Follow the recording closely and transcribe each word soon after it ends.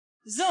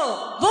So,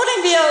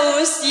 wollen wir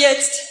uns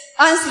jetzt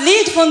ans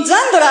Lied von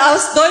Sandra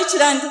aus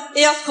Deutschland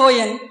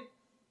erfreuen.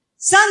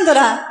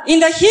 Sandra,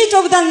 in the heat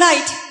of the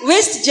night,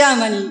 West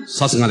Germany.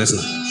 さすがです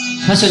ね。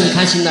ファッションに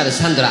関心のある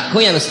サンドラ、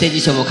今夜のステージ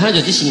ショーも彼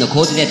女自身の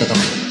コーディネートと、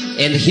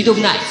And Heat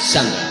of Night,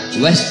 Sandra,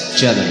 West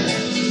Germany.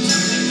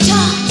 Talk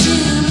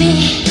to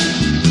me.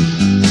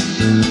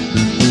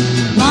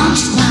 Want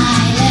my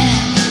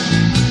love.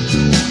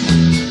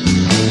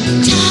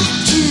 Talk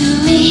to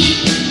me.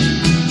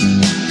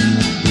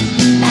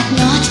 But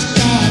not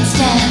bad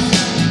stuff.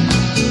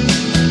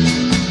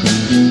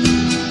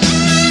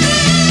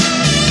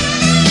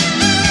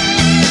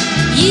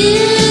 You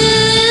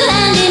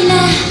and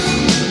enough.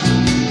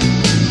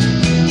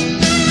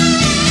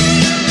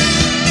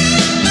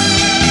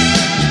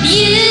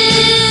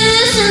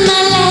 Use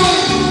my love.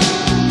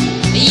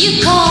 You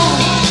call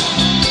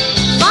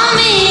for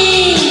me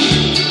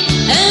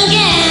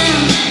again.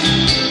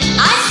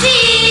 I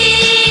see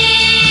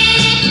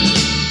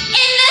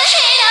in the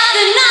heat of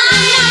the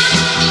night.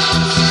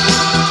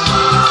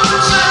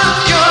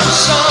 Your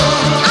soul.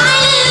 I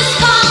lose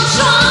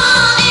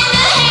control in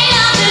the heat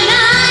of the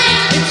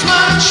night. It's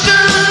much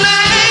too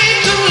late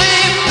to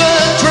leave the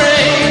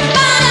train.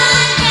 But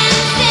I can't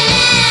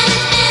stand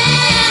it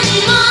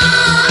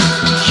anymore.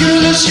 You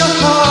lose your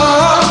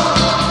heart.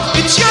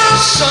 It's your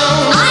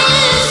soul. I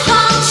lose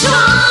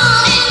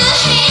control in the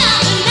heat of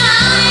the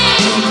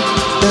night.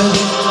 The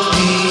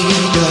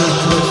heat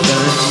of the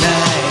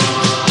night.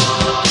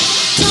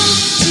 Talk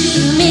to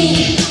me.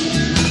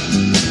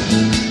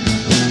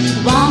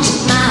 Want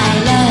my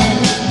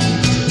love.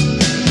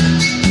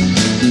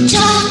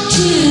 Talk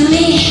to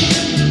me.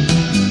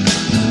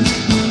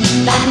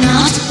 But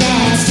not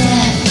bad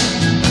stuff.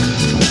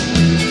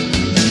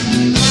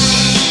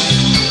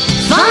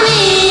 For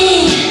me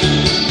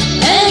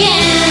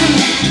again.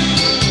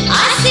 I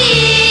see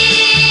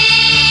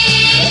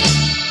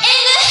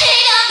in the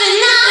heat of the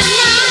night.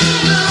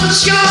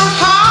 Lose your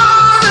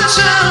heart and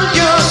sell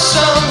your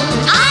soul.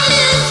 I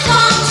lose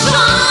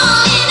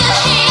control in the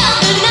heat of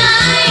the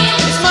night.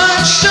 It's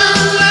much too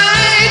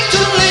late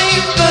to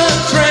leave the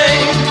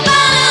train.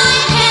 But I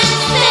can't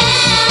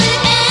stand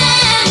it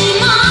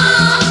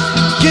anymore.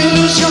 You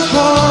lose your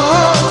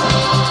heart.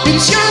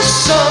 It's your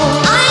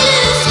soul. I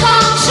lose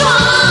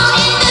control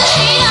in the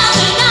heat of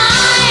the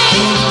night.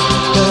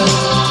 The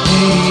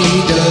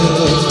heat of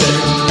the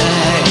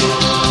night.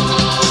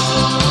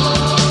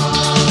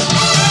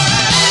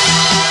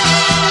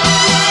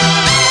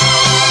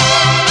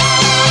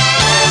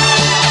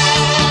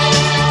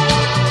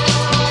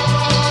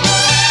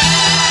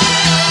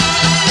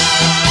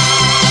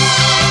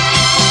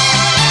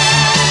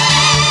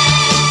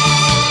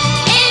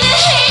 In the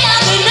heat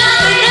of the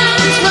night.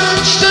 It's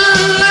much too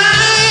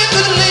late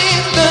to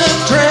leave the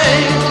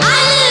train. I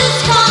lose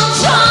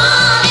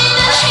control in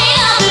the heat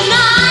of the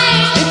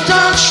night. It's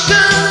much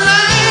too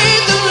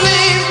late to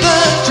leave the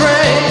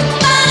train.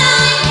 But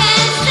I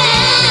can't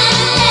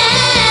stand it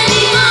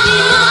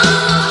anymore.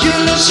 You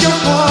lose your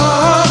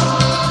heart.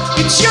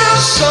 It's your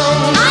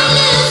soul. I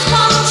lose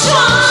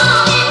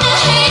control in the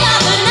heat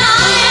of the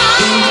night.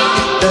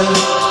 The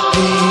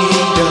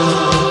heat of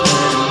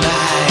the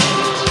night.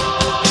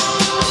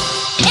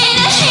 In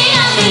the heat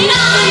of the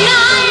night.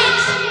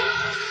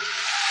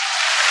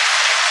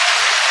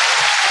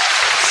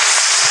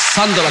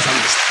 サンドラさん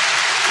でした。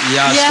い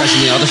や、しかし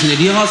ね、私ね、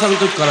リハーサルの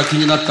時から気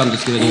になったんで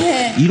すけれども、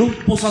色っ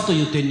ぽさと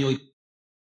いう点において、